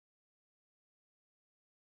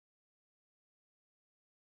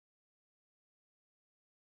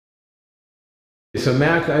So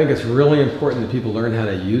Mac, I think it's really important that people learn how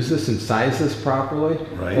to use this and size this properly.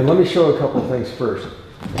 Right. And let me show a couple things first.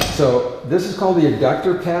 So this is called the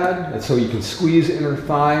adductor pad, and so you can squeeze inner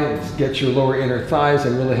thigh, it gets your lower inner thighs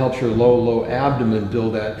and really helps your low abdomen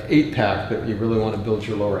build that 8-pack that you really want to build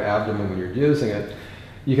your lower abdomen when you're using it.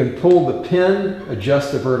 You can pull the pin,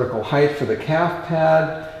 adjust the vertical height for the calf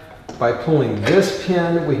pad. By pulling this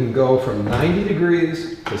pin, we can go from 90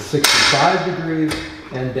 degrees to 65 degrees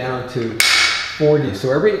and down to 40.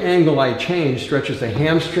 So every angle I change stretches the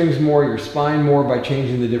hamstrings more, your spine more by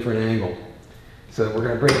changing the different angle. So we're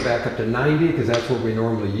going to bring it back up to 90 because that's where we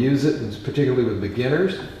normally use it, and particularly with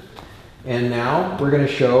beginners. And now we're going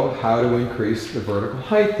to show how to increase the vertical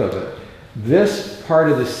height of it. This part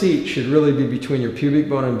of the seat should really be between your pubic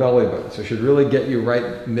bone and belly button. So it should really get you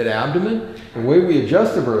right mid-abdomen. The way we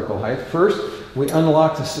adjust the vertical height, first we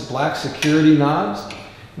unlock the black security knobs.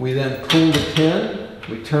 We then pull the pin,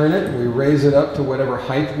 we turn it, and we raise it up to whatever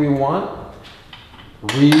height we want.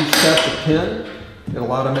 Reset the pin.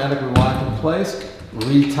 It'll automatically lock in place.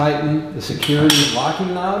 Retighten the security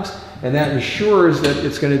locking knobs, and that ensures that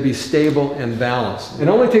it's going to be stable and balanced. It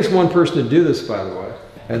only takes one person to do this, by the way.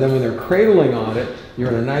 And then when they're cradling on it, you're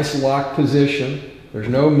in a nice locked position. There's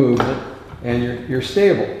no movement, and you're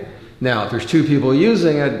stable. Now, if there's two people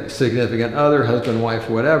using it, significant other, husband, wife,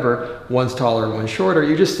 whatever, one's taller, one's shorter,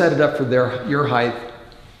 you just set it up for your height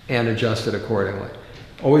and adjust it accordingly.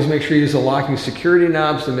 Always make sure you use the locking security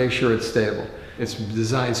knobs to make sure it's stable. It's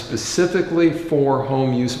designed specifically for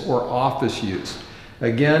home use or office use.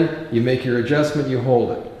 Again, you make your adjustment, you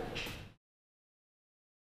hold it.